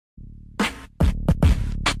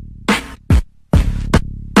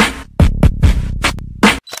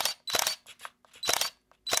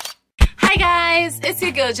guys, it's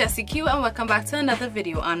your girl Jessie Q and welcome back to another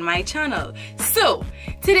video on my channel. So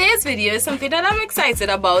today's video is something that I'm excited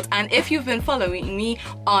about, and if you've been following me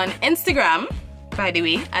on Instagram, by the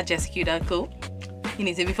way, at jessieq.co, you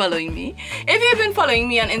need to be following me. If you've been following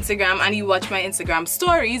me on Instagram and you watch my Instagram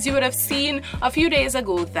stories, you would have seen a few days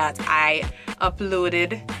ago that I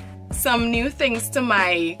uploaded some new things to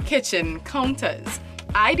my kitchen counters.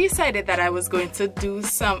 I decided that I was going to do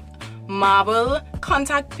some marble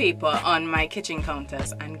contact paper on my kitchen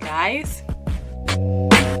counters, and guys,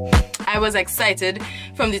 I was excited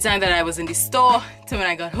from the time that I was in the store to when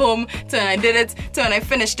I got home to when I did it to when I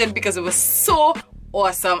finished it, because it was so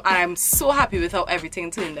awesome and I'm so happy with how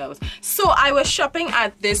everything turned out. So I was shopping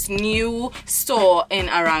at this new store in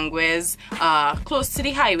Aranguez, close to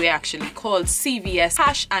the highway actually, called CVS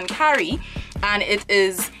Cash and Carry, and it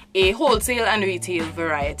is a wholesale and retail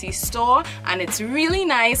variety store, and it's really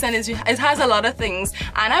nice, and it has a lot of things.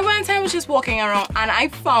 And I went and I was just walking around and I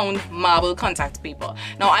found marble contact paper.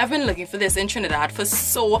 Now I've been looking for this in Trinidad for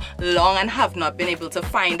so long and have not been able to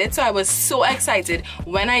find it, so I was so excited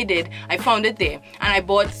when I did. I found it there and I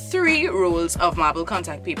bought 3 rolls of marble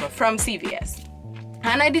contact paper from CVS,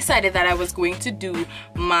 and I decided that I was going to do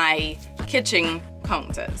my kitchen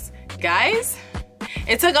counters. Guys,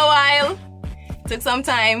 it took a while. Took some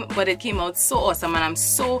time, but it came out so awesome and I'm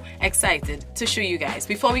so excited to show you guys.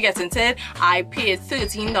 Before we get into it, I paid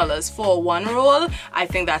 $13 for 1 roll. I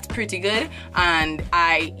think that's pretty good, and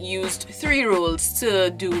I used 3 rolls to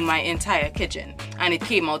do my entire kitchen and it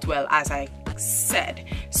came out well, as I said.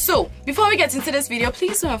 So before we get into this video,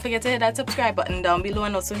 please don't forget to hit that subscribe button down below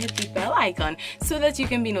and also hit the bell icon so that you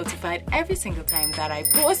can be notified every single time that I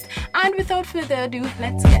post. And without further ado,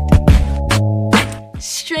 let's get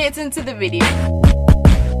straight into the video.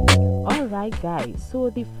 Alright guys, so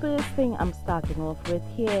the first thing I'm starting off with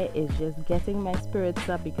here is just getting my spirits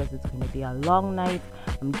up, because it's going to be a long night.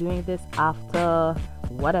 I'm doing this after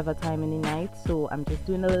whatever time in the night, so I'm just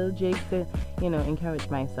doing a little jig to, encourage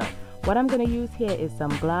myself. What I'm going to use here is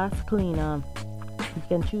some glass cleaner. You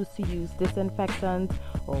can choose to use disinfectant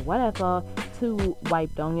or whatever to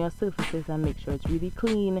wipe down your surfaces and make sure it's really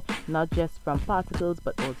clean, not just from particles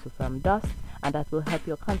but also from dust, and that will help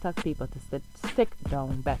your contact paper to stick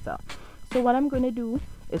down better. So what I'm going to do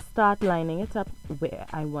is start lining it up where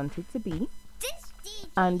I want it to be.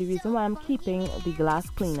 And the reason why I'm keeping the glass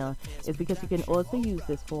cleaner is because you can also use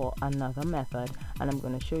this for another method, and I'm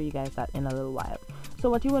going to show you guys that in a little while. So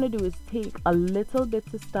what you want to do is take a little bit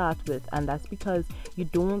to start with, and that's because you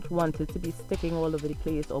don't want it to be sticking all over the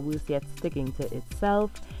place, or worse yet, sticking to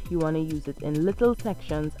itself. You want to use it in little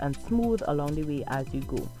sections and smooth along the way as you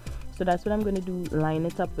go. So that's what I'm going to do, line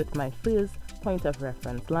it up with my first point of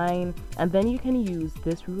reference line, and then you can use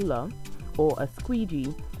this ruler or a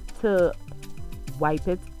squeegee to wipe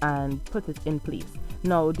it and put it in place.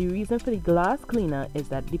 Now the reason for the glass cleaner is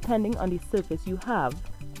that depending on the surface you have,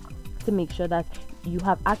 to make sure that you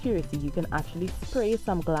have accuracy, you can actually spray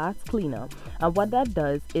some glass cleaner, and what that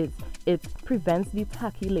does is it prevents the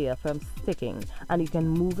tacky layer from sticking, and you can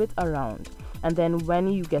move it around. And then when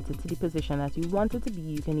you get it to the position that you want it to be,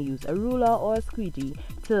 you can use a ruler or a squeegee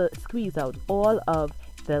to squeeze out all of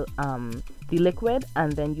the liquid,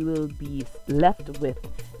 and then you will be left with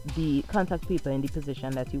the contact paper in the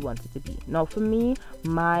position that you want it to be. Now for me,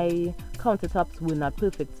 my countertops were not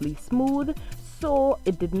perfectly smooth, so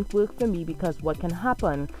it didn't work for me, because what can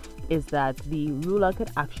happen is that the ruler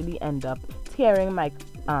could actually end up tearing my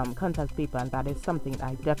contact paper, and that is something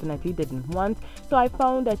I definitely didn't want. So I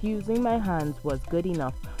found that using my hands was good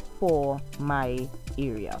enough for my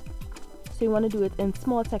area. So you want to do it in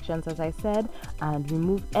small sections, as I said, and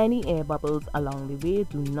remove any air bubbles along the way.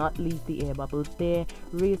 Do not leave the air bubbles there.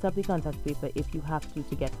 Raise up the contact paper if you have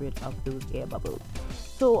to get rid of those air bubbles.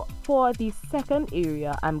 So for the second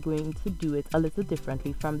area, I'm going to do it a little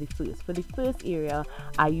differently from the first. For the first area,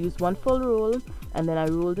 I used 1 full roll, and then I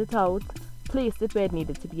rolled it out, placed it where it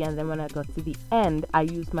needed to be, and then when I got to the end, I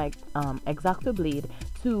used my X-Acto blade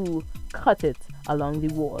to cut it along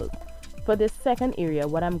the wall. For this second area,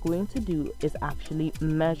 what I'm going to do is actually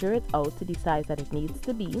measure it out to the size that it needs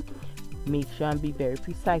to be. Make sure and be very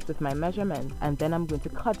precise with my measurements, and then I'm going to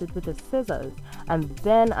cut it with the scissors, and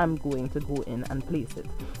then I'm going to go in and place it.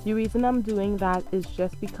 The reason I'm doing that is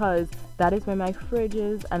just because that is where my fridge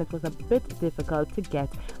is, and it was a bit difficult to get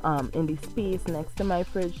in the space next to my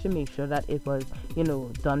fridge to make sure that it was,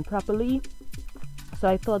 done properly. So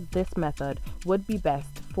I thought this method would be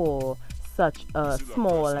best for such a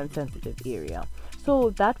small and sensitive area.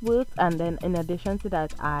 So that worked, and then in addition to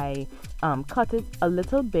that, I cut it a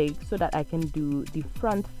little big so that I can do the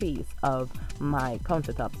front face of my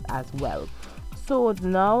countertops as well. So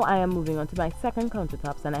now I am moving on to my second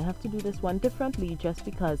countertops, and I have to do this one differently just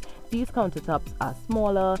because these countertops are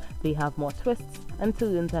smaller, they have more twists and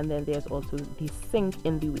turns, and then there's also the sink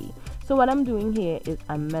in the way. So what I'm doing here is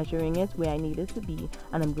I'm measuring it where I need it to be,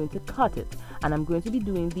 and I'm going to cut it, and I'm going to be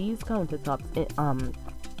doing these countertops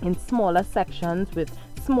in smaller sections with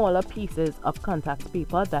smaller pieces of contact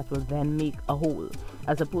paper that will then make a hole,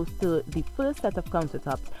 as opposed to the first set of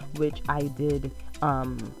countertops which I did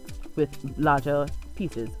with larger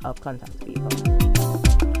pieces of contact paper.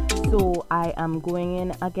 So I am going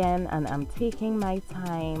in again, and I'm taking my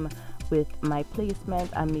time with my placement.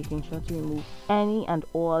 I'm making sure to remove any and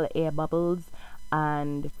all air bubbles,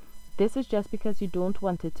 and this is just because you don't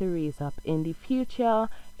want it to raise up in the future.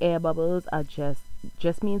 Air bubbles are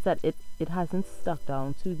just means that it hasn't stuck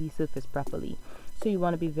down to the surface properly, so you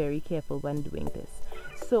want to be very careful when doing this.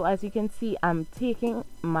 So as you can see, I'm taking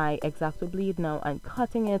my X-Acto blade now and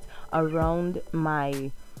cutting it around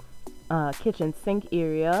my kitchen sink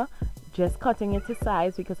area, just cutting it to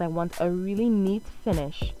size because I want a really neat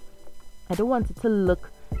finish. I don't want it to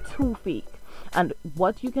look too fake. And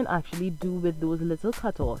what you can actually do with those little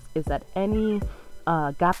cutoffs is that any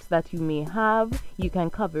gaps that you may have, you can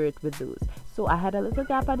cover it with those. So I had a little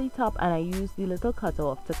gap at the top, and I used the little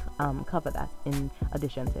cutoff to cover that in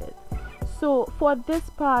addition to it. So for this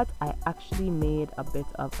part, I actually made a bit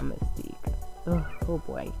of a mistake. Oh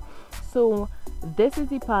boy. So this is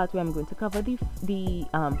the part where I'm going to cover the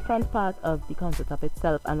front part of the countertop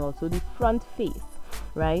itself, and also the front face,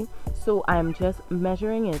 right? So I'm just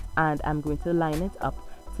measuring it, and I'm going to line it up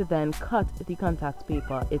to then cut the contact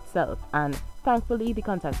paper itself. And thankfully the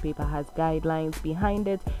contact paper has guidelines behind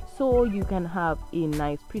it, so you can have a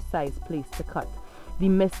nice precise place to cut. The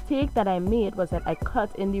mistake that I made was that I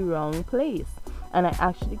cut in the wrong place, and I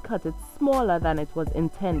actually cut it smaller than it was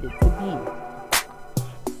intended to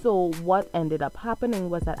be. So what ended up happening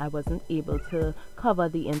was that I wasn't able to cover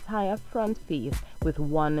the entire front face with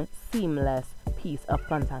one seamless piece of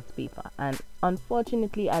contact paper, and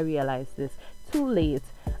unfortunately I realized this too late,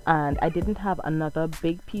 and I didn't have another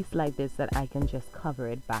big piece like this that I can just cover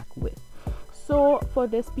it back with. So for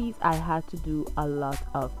this piece I had to do a lot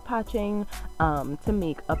of patching to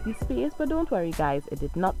make up the space, but don't worry guys, it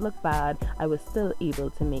did not look bad. I was still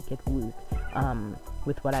able to make it work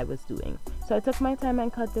with what I was doing. So I took my time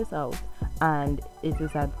and cut this out, and it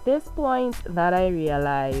is at this point that I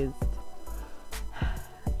realized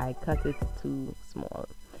I cut it too small.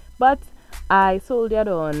 But I soldered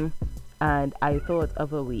on, and I thought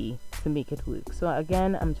of a way to make it work. So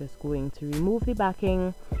again, I'm just going to remove the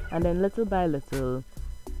backing, and then little by little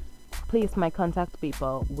place my contact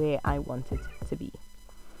paper where I want it to be.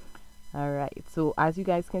 Alright, so as you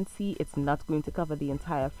guys can see, it's not going to cover the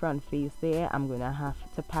entire front face there. I'm going to have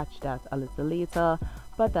to patch that a little later,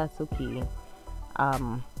 but that's okay.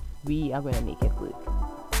 We are going to make it work.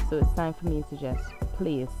 So it's time for me to just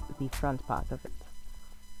place the front part of it.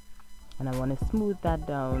 And I want to smooth that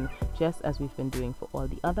down just as we've been doing for all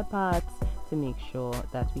the other parts, to make sure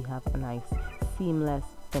that we have a nice seamless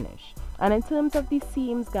finish. And in terms of the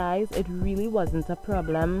seams guys, it really wasn't a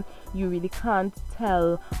problem. You really can't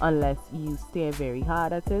tell unless you stare very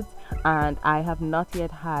hard at it, and I have not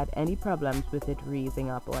yet had any problems with it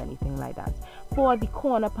raising up or anything like that. For the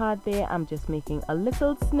corner part there, I'm just making a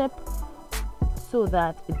little snip so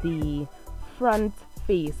that the front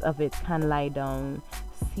face of it can lie down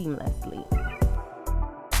seamlessly.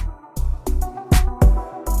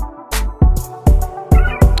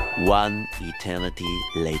 One eternity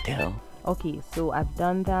later. Okay, so I've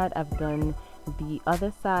done that. I've done the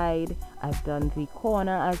other side, I've done the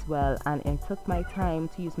corner as well, and I took my time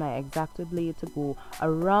to use my X-Acto blade to go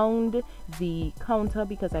around the counter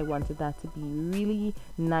because I wanted that to be really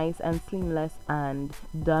nice and seamless and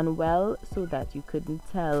done well, so that you couldn't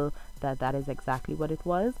tell that that is exactly what it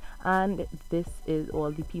was. And this is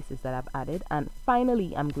all the pieces that I've added, and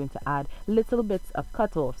finally I'm going to add little bits of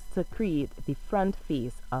cutoffs to create the front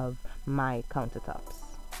face of my countertops.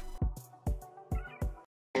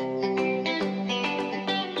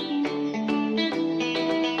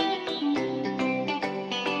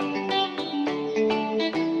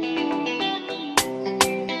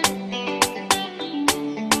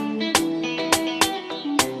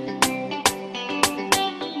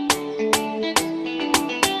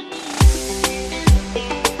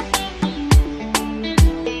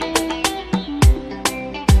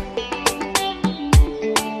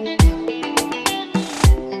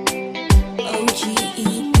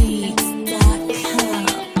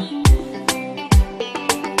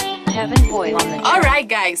 Alright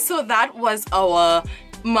guys, so that was our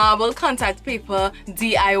marble contact paper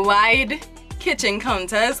DIY'd kitchen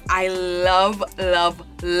counters. I love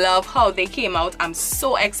how they came out. I'm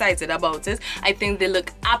so excited about it. I think they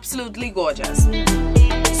look absolutely gorgeous.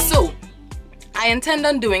 So I intend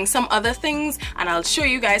on doing some other things, and I'll show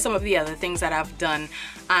you guys some of the other things that I've done,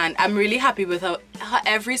 and I'm really happy with how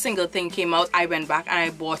every single thing came out. I went back and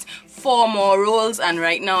I bought 4 more rolls, and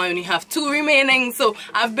right now I only have 2 remaining. So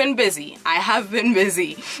I've been busy. I have been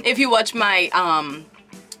busy. If you watch my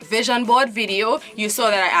vision board video, you saw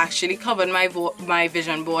that I actually covered my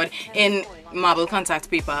vision board in marble contact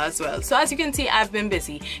paper as well. So as you can see, I've been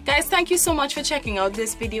busy. Guys, thank you so much for checking out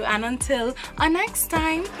this video, and until our next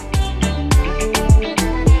time,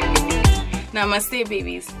 namaste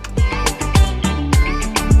babies.